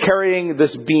he's carrying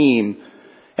this beam.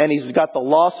 And he's got the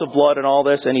loss of blood and all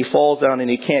this, and he falls down and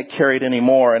he can't carry it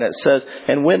anymore. And it says,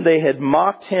 "And when they had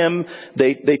mocked him,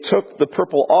 they took the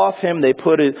purple off him, they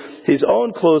put his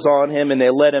own clothes on him, and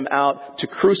they led him out to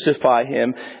crucify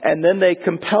him. And then they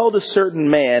compelled a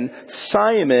certain man,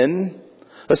 Simon,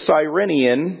 a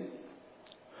Cyrenian,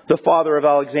 the father of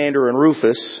Alexander and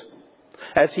Rufus,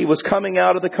 as he was coming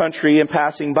out of the country and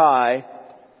passing by,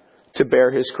 to bear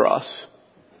his cross."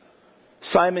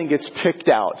 Simon gets picked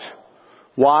out.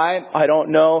 Why? I don't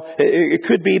know. It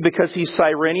could be because he's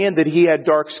Cyrenian, that he had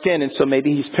dark skin, and so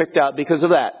maybe he's picked out because of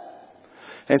that.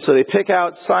 And so they pick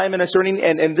out Simon as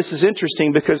Cyrenian, and this is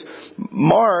interesting because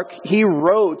Mark, he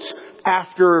wrote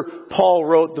after Paul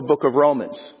wrote the book of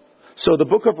Romans. So the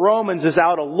book of Romans is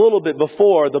out a little bit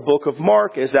before the book of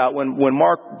Mark is out when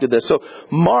Mark did this. So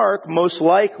Mark, most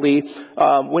likely,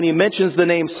 when he mentions the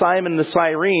name Simon the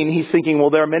Cyrene, he's thinking, well,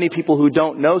 there are many people who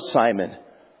don't know Simon,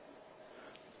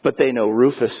 but they know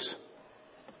Rufus.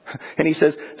 And he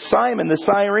says, Simon the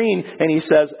Cyrene, and he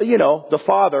says, the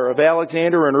father of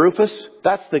Alexander and Rufus,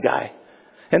 that's the guy.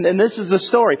 And this is the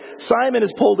story. Simon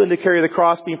is pulled in to carry the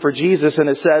crossbeam for Jesus, and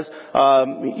it says,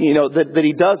 that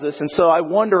he does this. And so I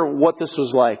wonder what this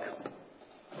was like.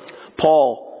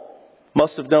 Paul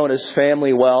must have known his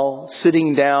family well,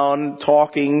 sitting down,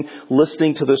 talking,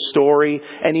 listening to the story,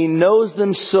 and he knows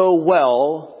them so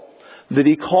well that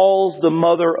he calls the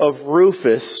mother of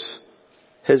Rufus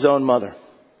his own mother.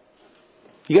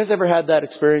 You guys ever had that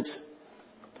experience?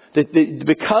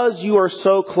 Because you are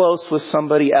so close with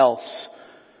somebody else,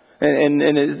 and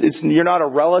you're not a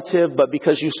relative, but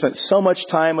because you spent so much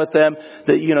time with them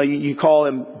that you call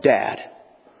him dad,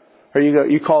 or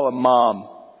you call him mom,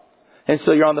 and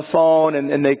so you're on the phone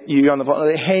you're on the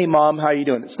phone. Hey mom, how are you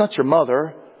doing? It's not your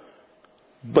mother,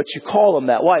 but you call them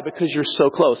that. Why? Because you're so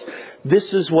close.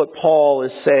 This is what Paul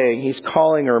is saying. He's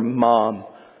calling her mom.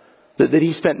 That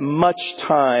he spent much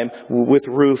time with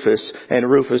Rufus and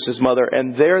Rufus' mother.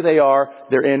 And there they are.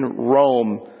 They're in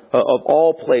Rome, of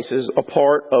all places, a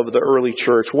part of the early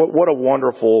church. What a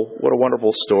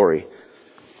wonderful story.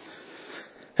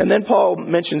 And then Paul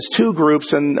mentions two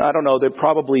groups, and I don't know, they're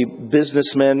probably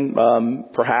businessmen,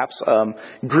 perhaps.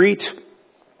 Greet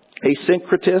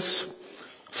Asyncritus,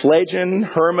 Phlegon,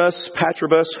 Hermas,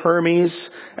 Patrobus, Hermes,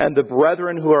 and the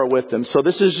brethren who are with them. So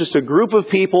this is just a group of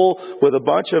people with a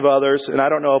bunch of others. And I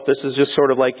don't know if this is just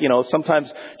sort of like, sometimes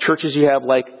churches you have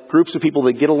like groups of people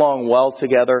that get along well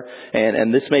together.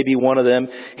 And this may be one of them.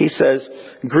 He says,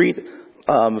 greet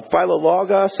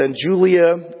Philologus and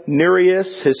Julia,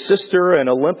 Nereus, his sister, and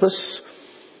Olympus,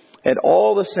 and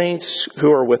all the saints who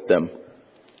are with them.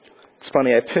 It's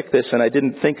funny, I picked this and I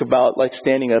didn't think about like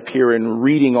standing up here and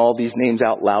reading all these names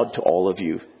out loud to all of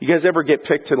you. You guys ever get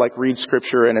picked to like read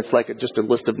scripture and it's like just a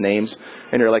list of names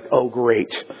and you're like, oh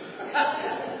great,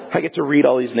 I get to read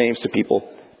all these names to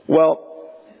people.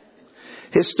 Well,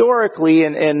 historically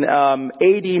in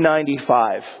AD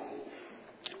 95,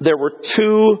 there were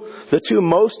the two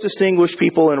most distinguished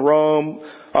people in Rome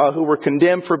who were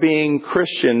condemned for being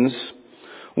Christians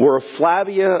were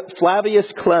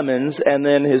Flavius Clemens and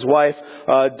then his wife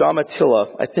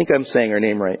Domitilla. I think I'm saying her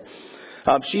name right.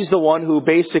 She's the one who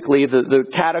basically the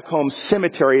catacomb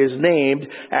cemetery is named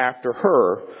after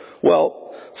her.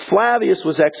 Well, Flavius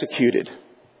was executed.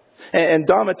 And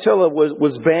Domitilla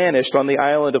was banished on the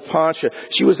island of Pontia.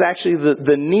 She was actually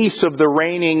the niece of the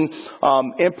reigning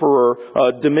emperor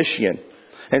Domitian.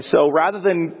 And so rather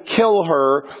than kill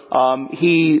her,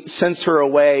 he sends her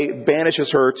away,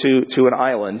 banishes her to an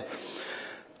island.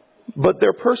 But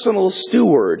their personal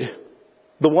steward,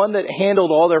 the one that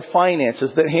handled all their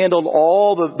finances, that handled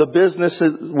all the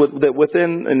businesses that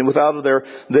within and without of their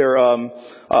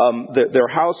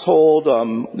household,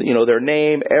 their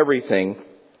name, everything.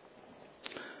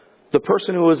 The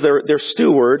person who was their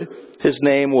steward, his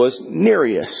name was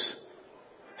Nereus.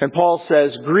 And Paul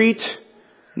says, greet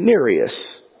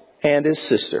Nereus and his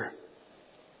sister.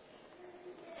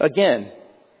 Again,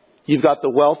 you've got the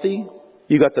wealthy,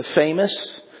 you've got the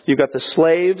famous, you've got the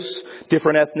slaves,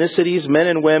 different ethnicities, men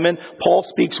and women. Paul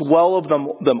speaks well of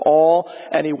them all,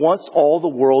 and he wants all the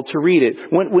world to read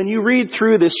it. When you read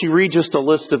through this, you read just a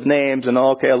list of names, and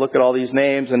okay, I look at all these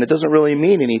names, and it doesn't really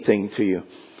mean anything to you.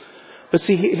 But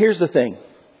see, here's the thing.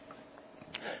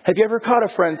 Have you ever caught a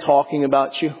friend talking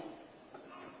about you?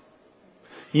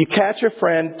 You catch a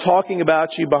friend talking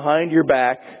about you behind your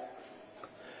back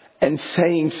and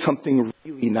saying something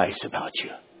really nice about you.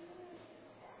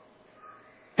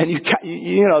 And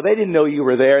they didn't know you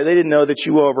were there. They didn't know that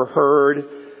you overheard.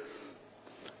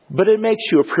 But it makes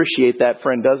you appreciate that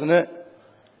friend, doesn't it?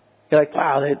 You're like,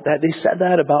 wow, they said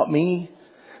that about me.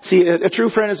 See, a true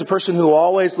friend is a person who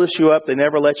always lifts you up. They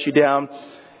never let you down.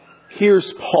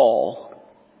 Here's Paul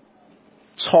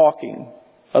talking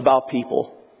about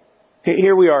people.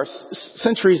 Here we are,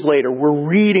 centuries later. We're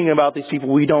reading about these people.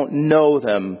 We don't know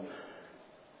them.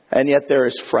 And yet they're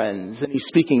his friends. And he's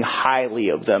speaking highly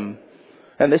of them.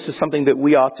 And this is something that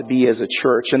we ought to be as a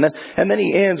church. And then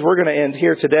he ends, we're going to end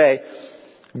here today.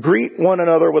 Greet one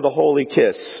another with a holy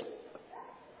kiss.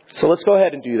 So let's go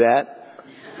ahead and do that.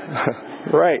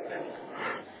 Right.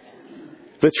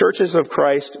 The churches of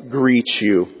Christ greet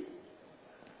you.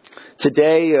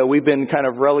 Today, we've been kind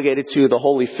of relegated to the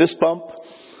holy fist bump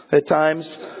at times.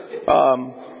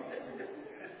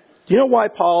 You know why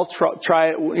Paul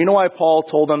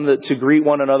told them to greet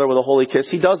one another with a holy kiss?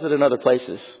 He does it in other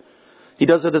places. He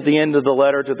does it at the end of the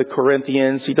letter to the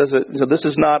Corinthians. He does it. So this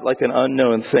is not like an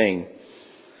unknown thing.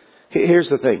 Here's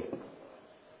the thing.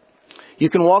 You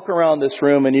can walk around this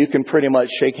room and you can pretty much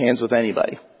shake hands with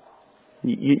anybody.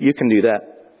 You can do that.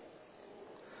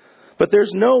 But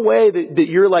there's no way that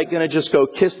you're like going to just go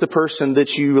kiss the person that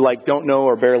you like don't know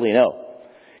or barely know.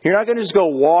 You're not going to just go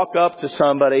walk up to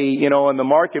somebody, in the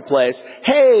marketplace.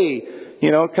 Hey,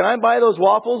 can I buy those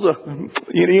waffles?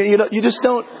 You just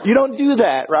don't do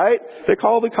that, right? They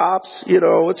call the cops,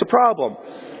 it's a problem.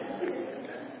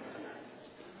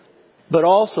 But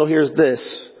also here's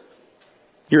this.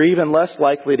 You're even less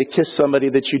likely to kiss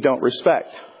somebody that you don't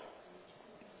respect.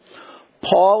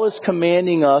 Paul is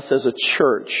commanding us as a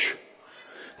church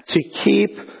to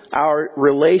keep our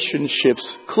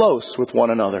relationships close with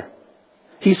one another.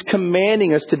 He's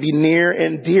commanding us to be near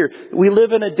and dear. We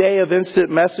live in a day of instant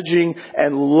messaging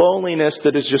and loneliness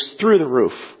that is just through the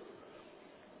roof.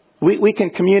 We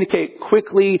can communicate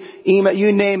quickly, email,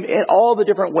 you name it, all the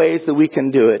different ways that we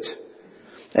can do it.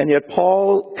 And yet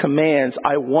Paul commands,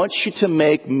 I want you to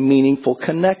make meaningful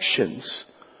connections.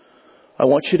 I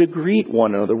want you to greet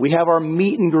one another. We have our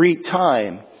meet and greet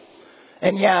time.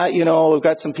 And we've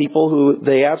got some people who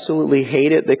they absolutely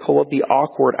hate it. They call it the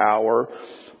awkward hour.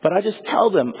 But I just tell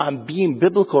them, I'm being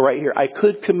biblical right here. I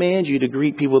could command you to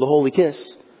greet people with a holy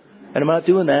kiss. And I'm not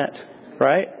doing that,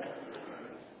 right?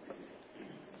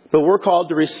 But we're called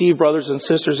to receive brothers and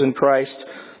sisters in Christ.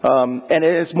 And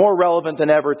it's more relevant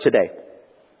than ever today.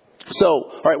 So,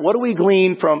 all right, what do we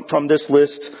glean from this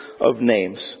list of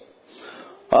names?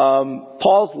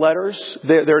 Paul's letters,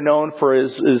 they're known for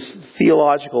his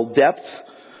theological depth,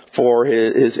 for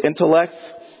his intellect,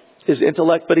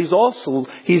 but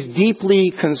he's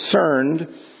deeply concerned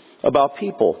about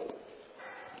people.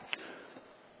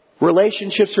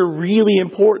 Relationships are really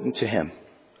important to him.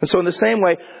 And so in the same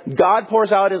way, God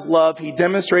pours out His love. He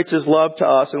demonstrates His love to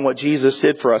us and what Jesus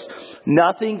did for us.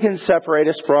 Nothing can separate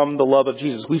us from the love of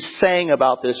Jesus. We sang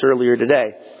about this earlier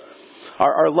today.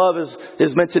 Our love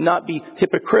is meant to not be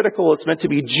hypocritical. It's meant to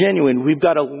be genuine. We've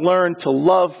got to learn to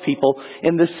love people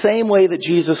in the same way that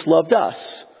Jesus loved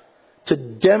us, to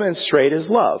demonstrate His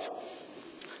love.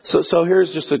 So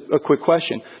here's just a quick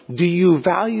question. Do you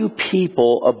value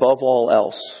people above all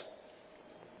else?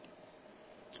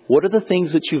 What are the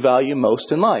things that you value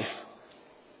most in life?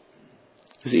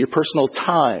 Is it your personal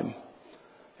time?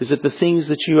 Is it the things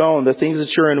that you own, the things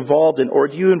that you're involved in? Or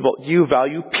do you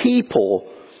value people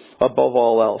above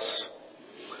all else?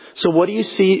 So what do you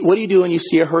do when you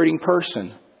see a hurting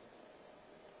person?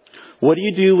 What do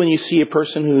you do when you see a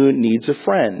person who needs a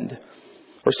friend?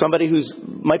 Or somebody who's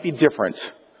might be different?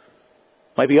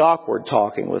 Might be awkward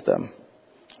talking with them.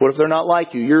 What if they're not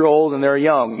like you? You're old and they're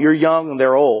young. You're young and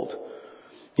they're old.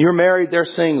 You're married, they're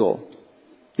single.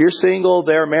 You're single,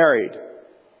 they're married.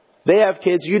 They have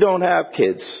kids, you don't have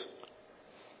kids.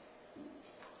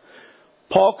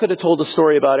 Paul could have told a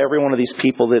story about every one of these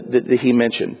people that he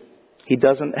mentioned. He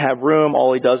doesn't have room.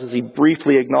 All he does is he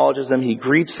briefly acknowledges them. He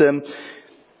greets them.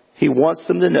 He wants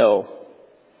them to know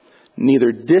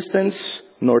neither distance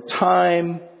nor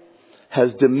time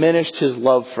has diminished his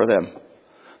love for them.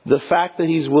 The fact that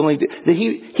he's willing to,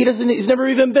 he's never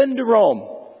even been to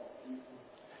Rome.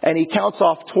 And he counts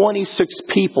off 26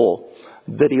 people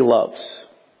that he loves.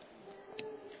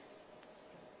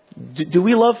 Do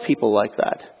we love people like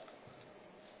that?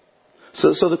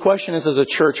 So the question is, as a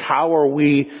church, how are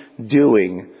we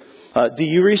doing? Do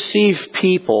you receive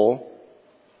people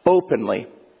openly?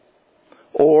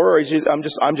 Or is it,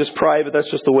 I'm just private, that's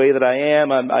just the way that I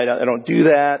am, I don't do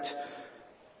that?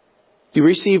 Do you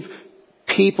receive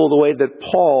people the way that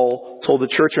Paul told the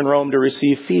church in Rome to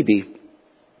receive Phoebe?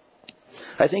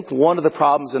 I think one of the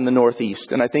problems in the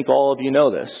Northeast, and I think all of you know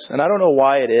this, and I don't know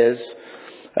why it is,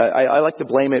 I like to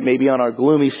blame it maybe on our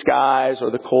gloomy skies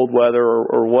or the cold weather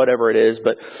or whatever it is,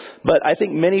 but I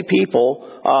think many people,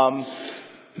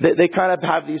 they kind of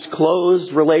have these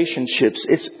closed relationships.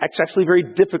 It's actually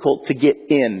very difficult to get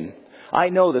in. I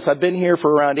know this. I've been here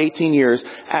for around 18 years.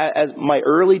 As my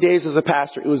early days as a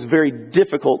pastor, it was very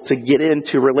difficult to get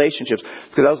into relationships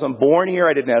because I wasn't born here.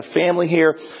 I didn't have family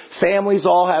here. Families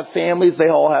all have families. They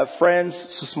all have friends.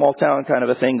 It's a small town kind of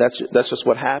a thing. That's just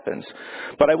what happens.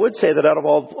 But I would say that out of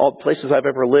all places I've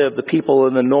ever lived, the people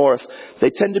in the North, they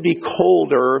tend to be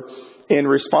colder in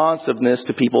responsiveness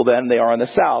to people than they are in the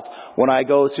South. When I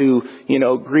go to,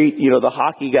 greet, the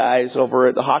hockey guys over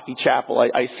at the hockey chapel,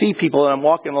 I see people and I'm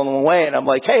walking along the way and I'm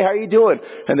like, hey, how are you doing?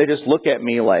 And they just look at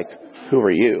me like, who are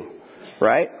you?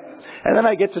 Right? And then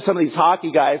I get to some of these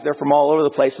hockey guys, they're from all over the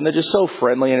place and they're just so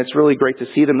friendly and it's really great to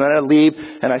see them. Then I leave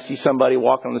and I see somebody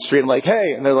walking on the street. I'm like,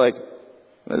 hey, and they're like,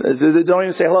 they don't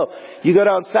even say hello. You go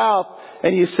down south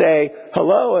and you say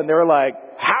hello and they're like,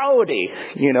 howdy,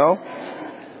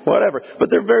 whatever. But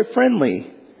they're very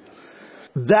friendly.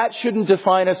 That shouldn't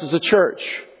define us as a church.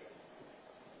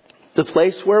 The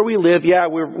place where we live,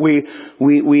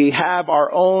 we have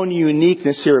our own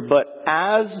uniqueness here. But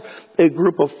as a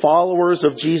group of followers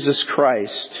of Jesus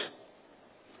Christ,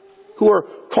 who are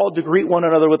called to greet one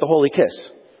another with a holy kiss,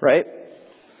 right?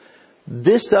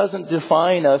 This doesn't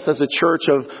define us as a church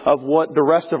of what the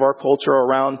rest of our culture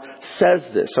around says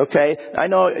this, okay? I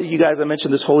know you guys, I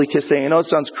mentioned this holy kiss thing. I know it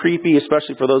sounds creepy,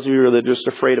 especially for those of you that are just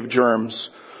afraid of germs.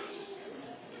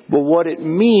 But what it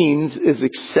means is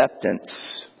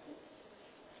acceptance.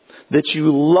 That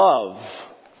you love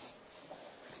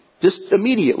just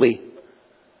immediately.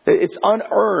 It's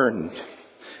unearned.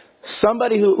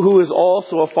 Somebody who is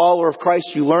also a follower of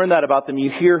Christ, you learn that about them.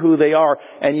 You hear who they are,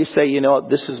 and you say,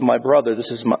 this is my brother. This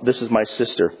is my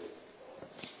sister.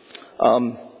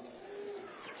 On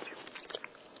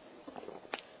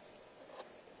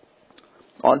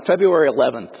February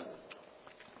 11th,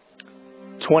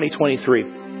 2023,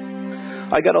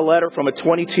 I got a letter from a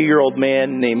 22-year-old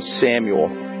man named Samuel,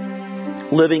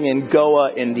 living in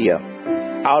Goa, India,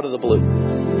 out of the blue.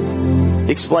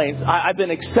 He explains, I've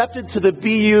been accepted to the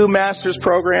BU Master's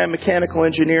Program, Mechanical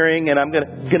Engineering, and I'm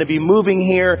going to be moving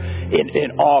here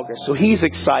in August. So he's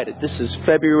excited. This is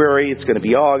February. It's going to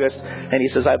be August. And he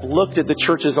says, I've looked at the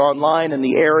churches online in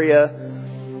the area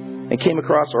and came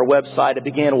across our website. I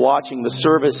began watching the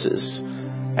services.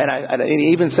 And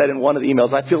he even said in one of the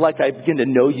emails, I feel like I begin to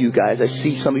know you guys. I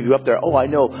see some of you up there. Oh, I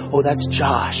know. Oh, that's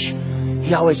Josh.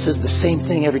 He always says the same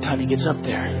thing every time he gets up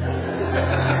there.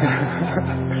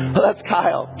 Well, that's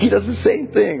Kyle. He does the same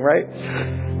thing, right?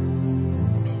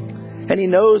 And he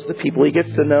knows the people. He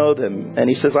gets to know them. And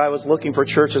he says, I was looking for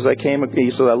church as I came.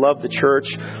 He says, I love the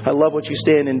church. I love what you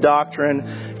stand in doctrine.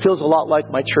 It feels a lot like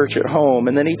my church at home.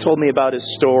 And then he told me about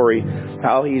his story,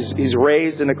 how he's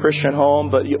raised in a Christian home.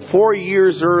 But 4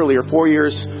 years earlier, probably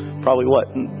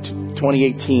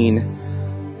 2018,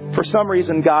 for some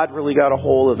reason, God really got a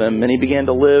hold of him and he began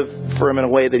to live for him in a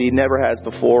way that he never has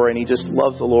before. And he just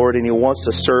loves the Lord and he wants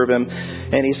to serve him.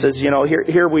 And he says,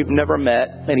 here we've never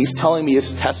met. And he's telling me his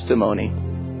testimony,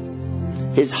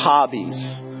 his hobbies.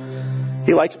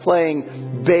 He likes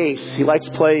playing bass. He likes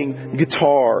playing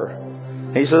guitar.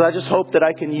 And he says, I just hope that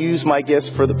I can use my gifts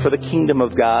for the kingdom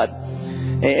of God.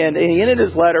 And he ended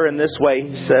his letter in this way.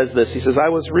 He says this. He says, I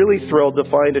was really thrilled to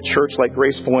find a church like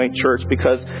Grace Point Church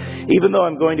because even though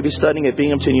I'm going to be studying at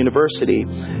Binghamton University,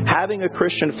 having a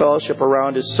Christian fellowship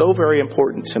around is so very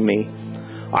important to me.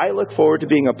 I look forward to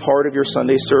being a part of your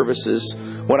Sunday services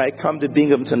when I come to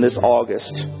Binghamton this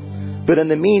August. But in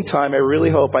the meantime, I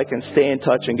really hope I can stay in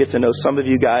touch and get to know some of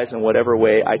you guys in whatever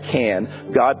way I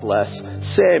can. God bless,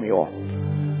 Samuel.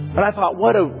 And I thought,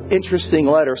 what an interesting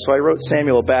letter. So I wrote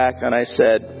Samuel back and I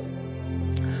said,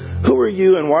 who are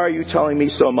you and why are you telling me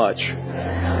so much?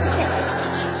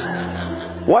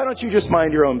 Why don't you just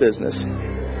mind your own business?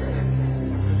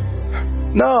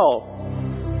 No.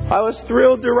 I was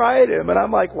thrilled to write him. And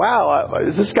I'm like, wow,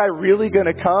 is this guy really going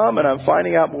to come? And I'm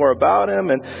finding out more about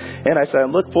him. And I said, I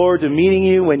look forward to meeting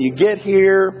you when you get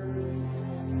here.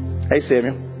 Hey,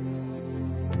 Samuel.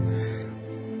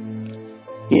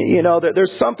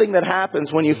 There's something that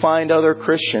happens when you find other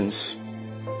Christians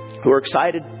who are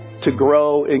excited to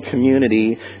grow in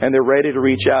community and they're ready to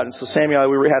reach out. And so Samuel,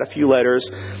 we had a few letters.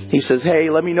 He says, hey,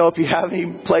 let me know if you have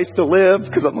any place to live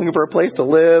because I'm looking for a place to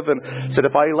live. And said,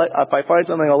 if I find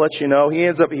something, I'll let you know.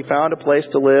 He found a place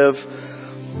to live.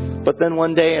 But then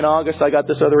one day in August, I got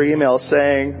this other email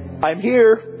saying, I'm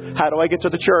here. How do I get to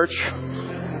the church?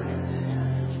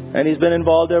 And he's been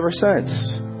involved ever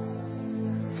since.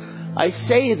 I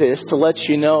say this to let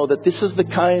you know that this is the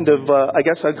kind of, I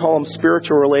guess I'd call them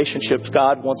spiritual relationships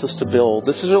God wants us to build.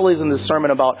 This really isn't a sermon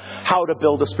about how to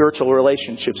build a spiritual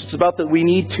relationships. It's about that we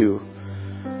need to.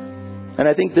 And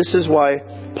I think this is why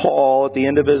Paul, at the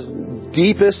end of his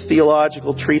deepest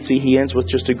theological treatise, he ends with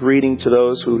just a greeting to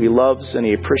those who he loves and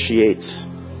he appreciates.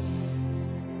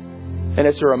 And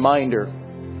it's a reminder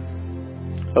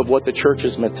of what the church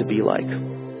is meant to be like.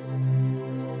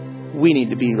 We need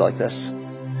to be like this.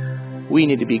 We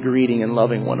need to be greeting and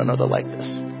loving one another like this.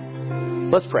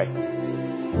 Let's pray.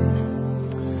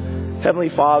 Heavenly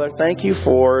Father, thank you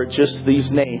for just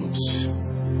these names.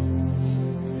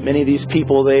 Many of these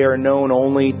people, they are known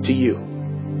only to you.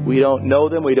 We don't know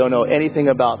them. We don't know anything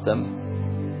about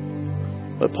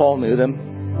them. But Paul knew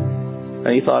them.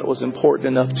 And he thought it was important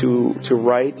enough to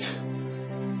write,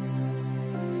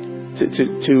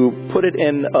 to put it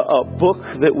in a book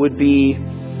that would be,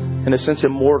 in a sense,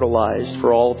 immortalized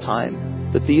for all time.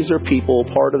 That these are people,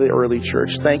 part of the early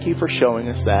church. Thank you for showing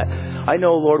us that. I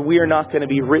know, Lord, we are not going to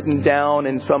be written down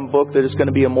in some book that is going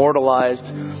to be immortalized.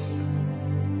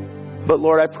 But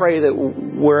Lord, I pray that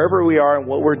wherever we are and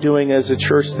what we're doing as a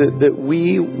church, that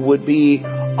we would be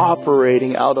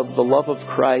operating out of the love of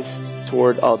Christ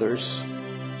toward others.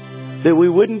 That we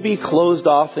wouldn't be closed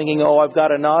off thinking, oh, I've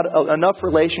got enough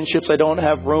relationships. I don't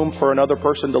have room for another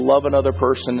person to love another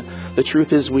person. The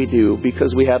truth is we do,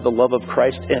 because we have the love of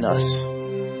Christ in us.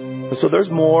 And so there's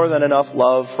more than enough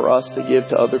love for us to give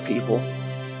to other people.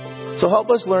 So help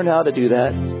us learn how to do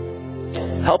that.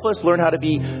 Help us learn how to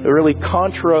be really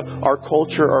contra our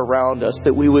culture around us.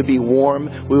 That we would be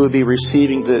warm, we would be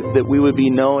receiving, that we would be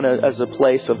known as a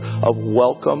place of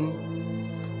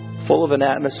welcome, full of an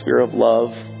atmosphere of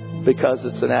love, because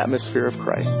it's an atmosphere of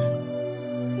Christ.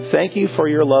 Thank you for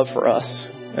your love for us.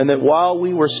 And that while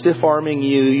we were stiff-arming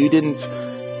you, you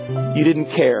didn't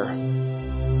care.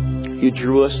 You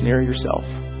drew us near yourself.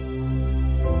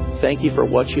 Thank you for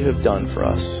what you have done for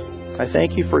us. I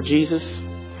thank you for Jesus.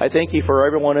 I thank you for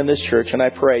everyone in this church. And I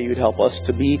pray you'd help us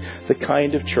to be the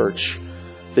kind of church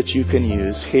that you can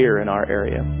use here in our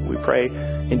area. We pray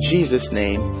in Jesus'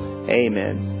 name.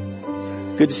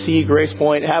 Amen. Good to see you, Grace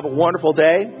Point. Have a wonderful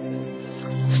day.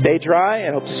 Stay dry,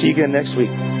 and hope to see you again next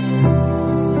week.